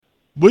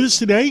With us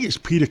today is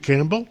Peter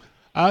Campbell.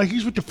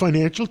 He's with the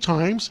Financial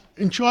Times,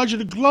 in charge of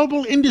the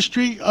global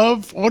industry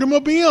of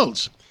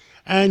automobiles,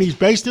 and he's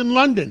based in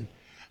London.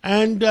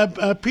 And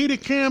Peter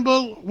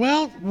Campbell,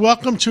 well,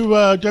 welcome to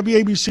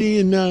WABC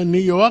in New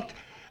York.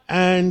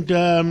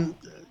 And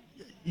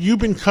you've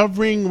been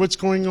covering what's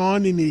going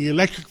on in the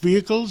electric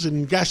vehicles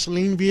and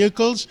gasoline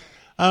vehicles.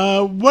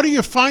 What are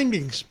your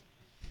findings?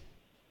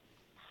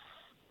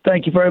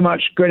 Thank you very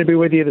much. Great to be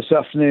with you this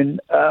afternoon.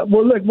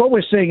 Well, look, what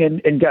we're seeing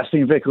in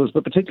gasoline vehicles,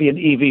 but particularly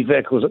in EV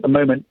vehicles at the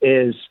moment,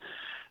 is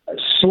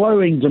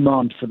slowing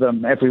demand for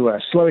them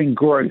everywhere, slowing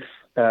growth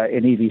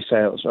in EV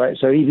sales, right?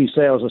 So EV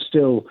sales are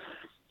still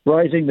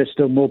rising. There's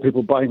still more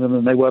people buying them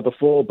than they were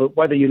before. But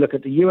whether you look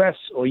at the US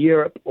or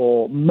Europe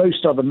or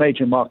most other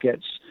major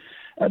markets,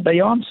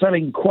 they aren't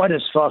selling quite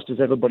as fast as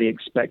everybody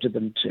expected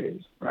them to,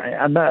 right?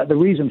 And the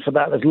reason for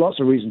that, there's lots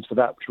of reasons for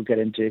that, which we'll get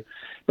into.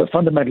 But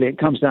fundamentally, it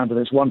comes down to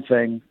this one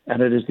thing,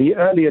 and it is the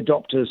early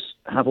adopters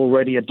have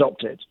already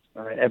adopted.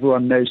 Right?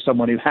 Everyone knows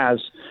someone who has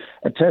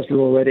a Tesla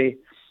already,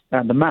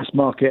 and the mass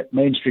market,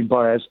 mainstream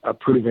buyers are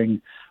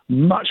proving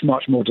much,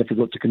 much more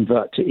difficult to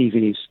convert to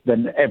EVs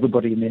than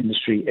everybody in the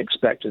industry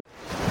expected.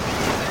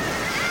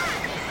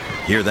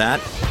 Hear that?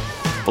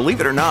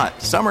 Believe it or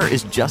not, summer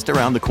is just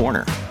around the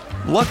corner.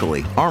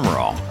 Luckily, Armor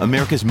All,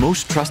 America's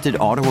most trusted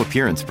auto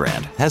appearance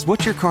brand, has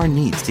what your car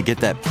needs to get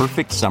that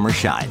perfect summer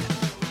shine.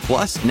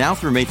 Plus, now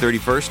through May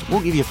 31st, we'll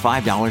give you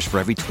 $5 for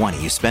every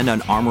 $20 you spend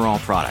on Armor All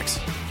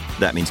products.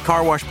 That means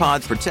car wash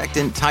pods,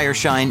 protectant, tire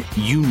shine,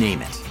 you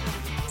name it.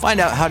 Find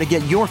out how to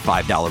get your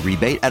 $5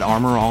 rebate at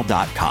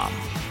armorall.com.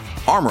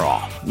 Armor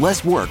All,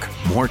 less work,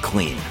 more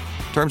clean.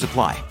 Terms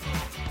apply.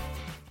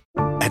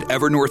 At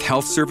Evernorth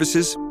Health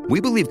Services,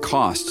 we believe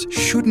costs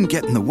shouldn't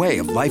get in the way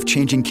of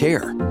life-changing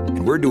care,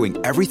 and we're doing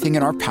everything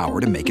in our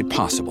power to make it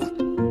possible.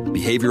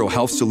 Behavioral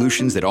health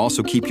solutions that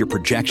also keep your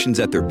projections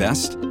at their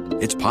best?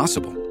 It's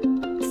possible.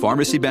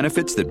 Pharmacy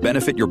benefits that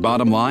benefit your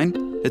bottom line?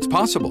 It's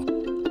possible.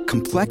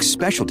 Complex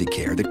specialty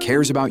care that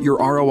cares about your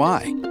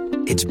ROI?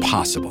 It's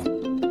possible.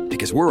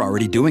 Because we're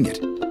already doing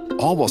it.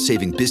 All while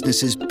saving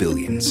businesses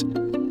billions.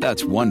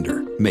 That's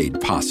Wonder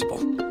made possible.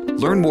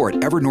 Learn more at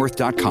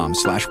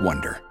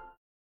evernorth.com/wonder.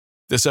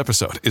 This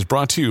episode is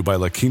brought to you by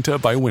La Quinta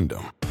by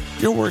Wyndham.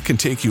 Your work can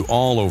take you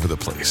all over the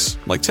place,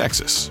 like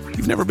Texas.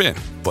 You've never been,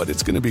 but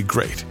it's going to be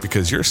great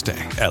because you're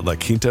staying at La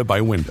Quinta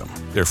by Wyndham.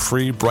 Their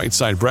free Bright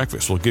Side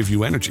breakfast will give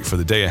you energy for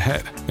the day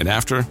ahead. And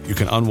after, you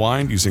can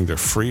unwind using their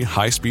free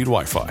high-speed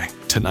Wi-Fi.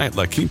 Tonight,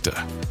 La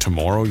Quinta.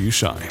 Tomorrow, you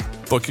shine.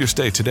 Book your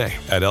stay today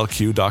at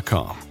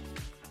lq.com.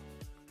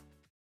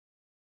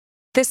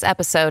 This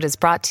episode is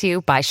brought to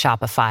you by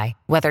Shopify.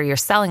 Whether you're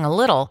selling a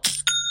little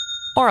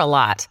or a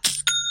lot,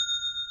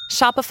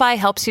 Shopify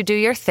helps you do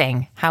your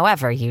thing,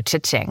 however you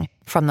cha-ching.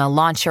 From the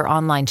launch your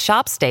online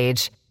shop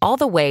stage, all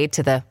the way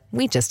to the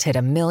we just hit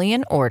 1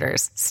 million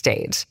orders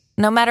stage.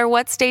 No matter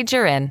what stage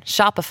you're in,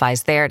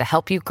 Shopify's there to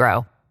help you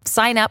grow.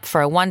 Sign up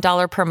for a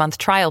 $1 per month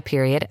trial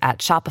period at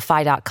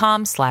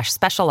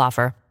shopify.com/special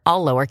offer,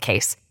 all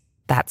lowercase.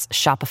 That's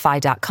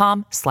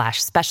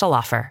shopify.com/special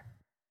offer.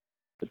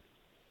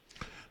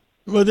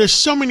 Well, there's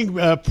so many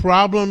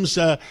problems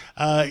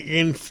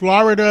in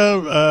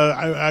Florida.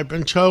 I've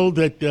been told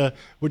that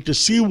with the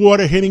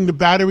seawater hitting the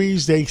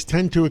batteries, they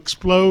tend to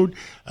explode.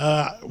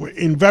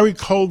 In very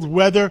cold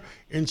weather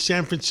in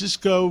San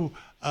Francisco,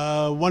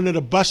 one of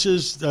the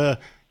buses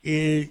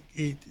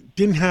it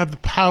didn't have the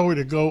power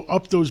to go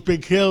up those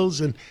big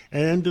hills and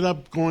ended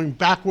up going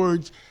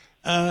backwards.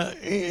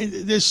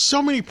 There's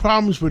so many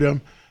problems with them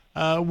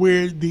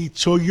where the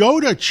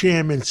Toyota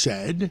chairman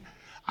said,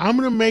 I'm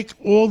going to make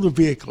all the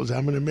vehicles.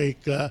 I'm going to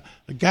make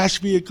gas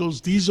vehicles,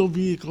 diesel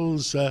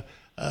vehicles,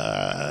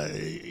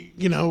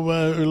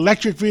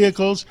 electric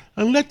vehicles,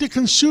 and let the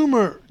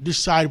consumer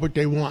decide what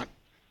they want.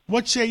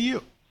 What say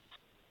you?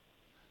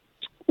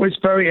 Well, it's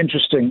very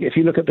interesting. If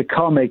you look at the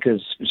car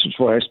makers, which is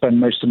where I spend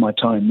most of my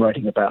time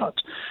writing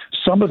about,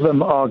 some of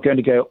them are going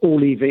to go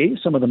all EV.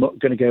 Some of them are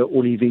going to go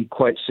all EV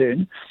quite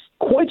soon.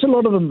 Quite a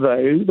lot of them,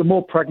 though, the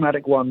more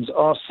pragmatic ones,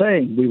 are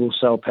saying we will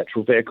sell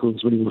petrol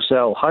vehicles, we will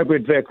sell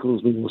hybrid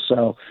vehicles, we will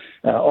sell,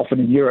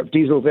 often in Europe,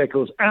 diesel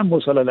vehicles, and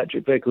we'll sell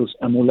electric vehicles,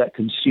 and we'll let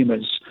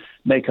consumers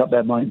make up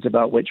their minds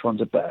about which ones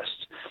are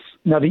best.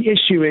 Now, the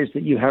issue is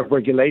that you have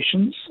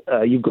regulations.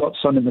 You've got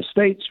some in the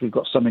States, we've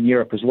got some in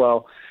Europe as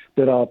well,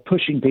 that are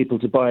pushing people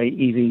to buy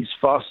EVs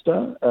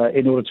faster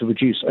in order to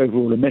reduce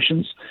overall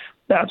emissions.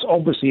 That's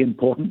obviously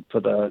important for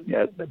the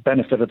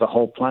benefit of the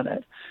whole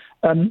planet.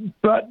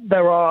 But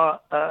there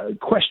are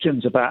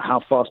questions about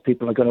how fast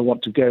people are going to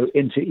want to go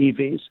into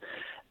EVs.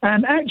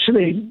 And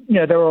actually,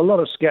 there are a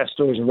lot of scare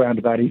stories around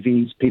about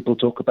EVs. People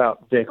talk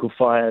about vehicle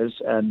fires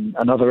and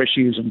other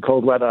issues in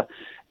cold weather.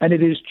 And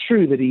it is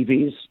true that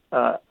EVs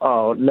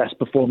are less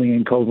performing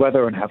in cold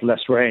weather and have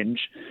less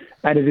range.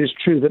 And it is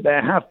true that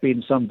there have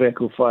been some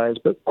vehicle fires,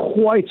 but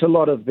quite a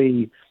lot of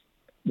the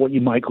what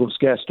you might call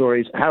scare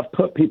stories have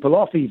put people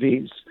off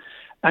EVs.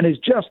 And is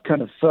just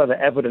kind of further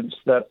evidence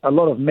that a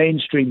lot of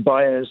mainstream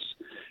buyers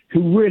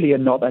who really are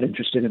not that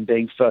interested in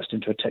being first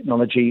into a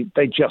technology.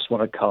 They just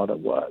want a car that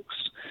works.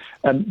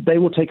 And they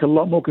will take a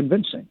lot more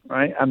convincing,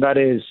 right? And that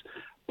is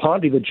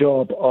partly the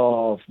job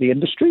of the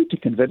industry to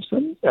convince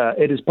them.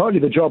 It is partly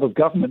the job of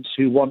governments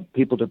who want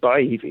people to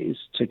buy EVs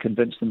to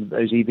convince them that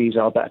those EVs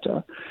are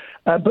better.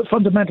 But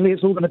fundamentally,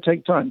 it's all going to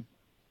take time.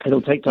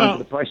 It'll take time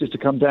for the prices to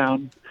come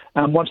down.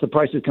 And once the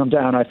prices come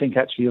down, I think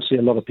actually you'll see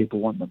a lot of people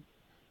want them.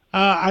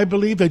 I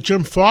believe that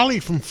Jim Farley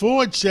from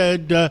Ford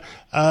said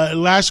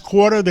last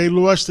quarter they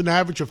lost an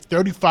average of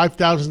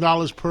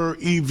 $35,000 per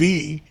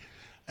EV.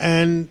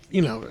 And,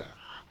 you know,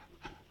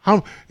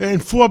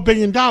 and $4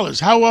 billion.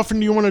 How often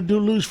do you want to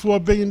lose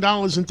 $4 billion and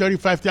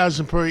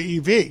 $35,000 per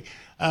EV?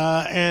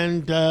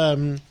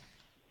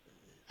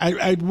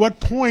 At what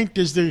point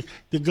does the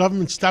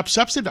government stop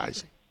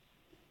subsidizing?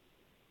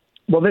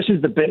 Well, this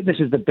is the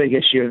big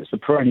issue. It's the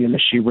perennial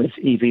issue with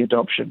EV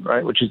adoption,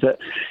 right? Which is that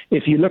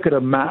if you look at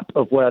a map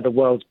of where the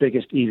world's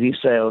biggest EV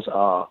sales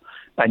are,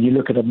 and you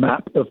look at a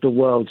map of the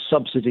world's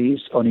subsidies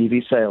on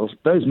EV sales,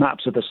 those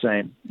maps are the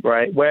same,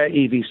 right? Where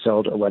EVs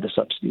sold are where the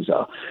subsidies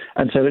are.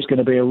 And so it's going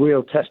to be a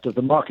real test of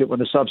the market when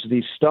the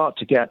subsidies start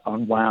to get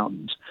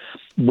unwound,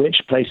 which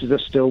places are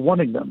still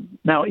wanting them.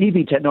 Now,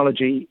 EV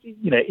technology,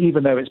 you know,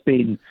 even though it's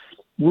been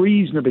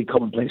reasonably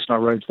commonplace on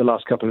our roads the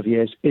last couple of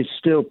years, is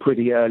still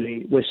pretty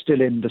early. We're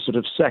still in the sort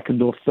of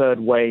second or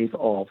third wave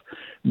of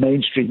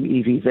mainstream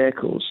EV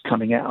vehicles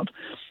coming out.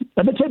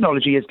 And the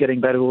technology is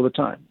getting better all the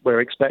time.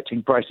 We're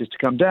expecting prices to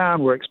come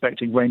down. We're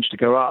expecting range to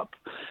go up.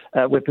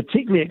 We're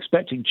particularly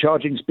expecting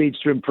charging speeds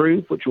to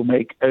improve, which will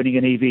make owning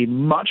an EV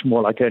much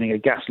more like owning a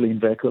gasoline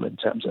vehicle in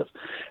terms of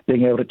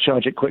being able to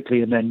charge it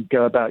quickly and then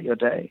go about your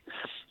day.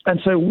 And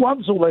so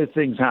once all those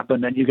things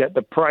happen and you get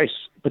the price,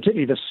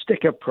 particularly the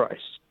sticker price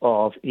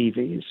of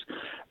EVs,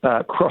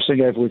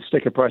 crossing over with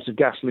sticker price of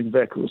gasoline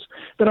vehicles,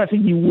 then I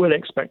think you will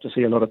expect to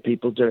see a lot of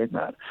people doing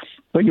that.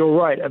 But you're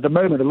right. At the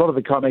moment, a lot of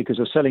the car makers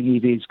are selling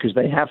EVs because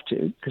they have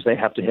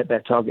to hit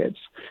their targets,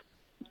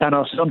 and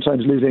are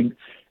sometimes losing,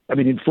 I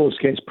mean, in Ford's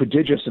case,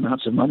 prodigious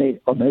amounts of money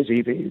on those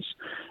EVs.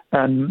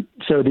 And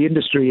so the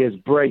industry is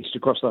braced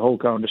across the whole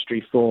car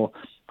industry for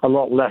a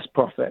lot less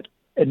profit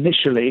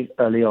initially,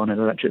 early on in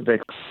electric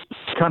vehicles.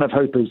 Kind of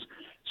hope as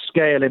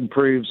scale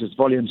improves, as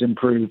volumes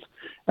improve,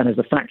 and as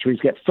the factories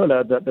get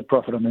fuller, that the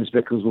profit on those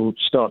vehicles will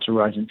start to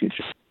rise in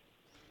future.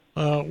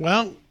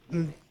 Well,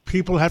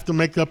 people have to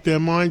make up their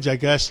minds, I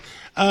guess.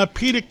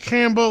 Peter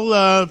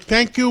Campbell,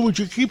 thank you. Would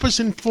you keep us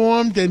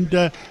informed? And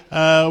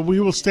we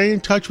will stay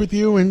in touch with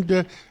you,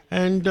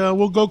 and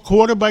we'll go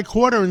quarter by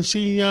quarter and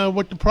see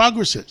what the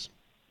progress is.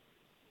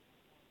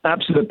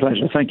 Absolute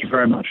pleasure. Thank you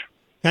very much.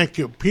 Thank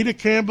you. Peter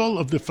Campbell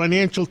of the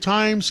Financial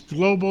Times,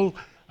 global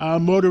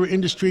motor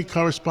industry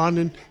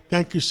correspondent.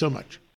 Thank you so much.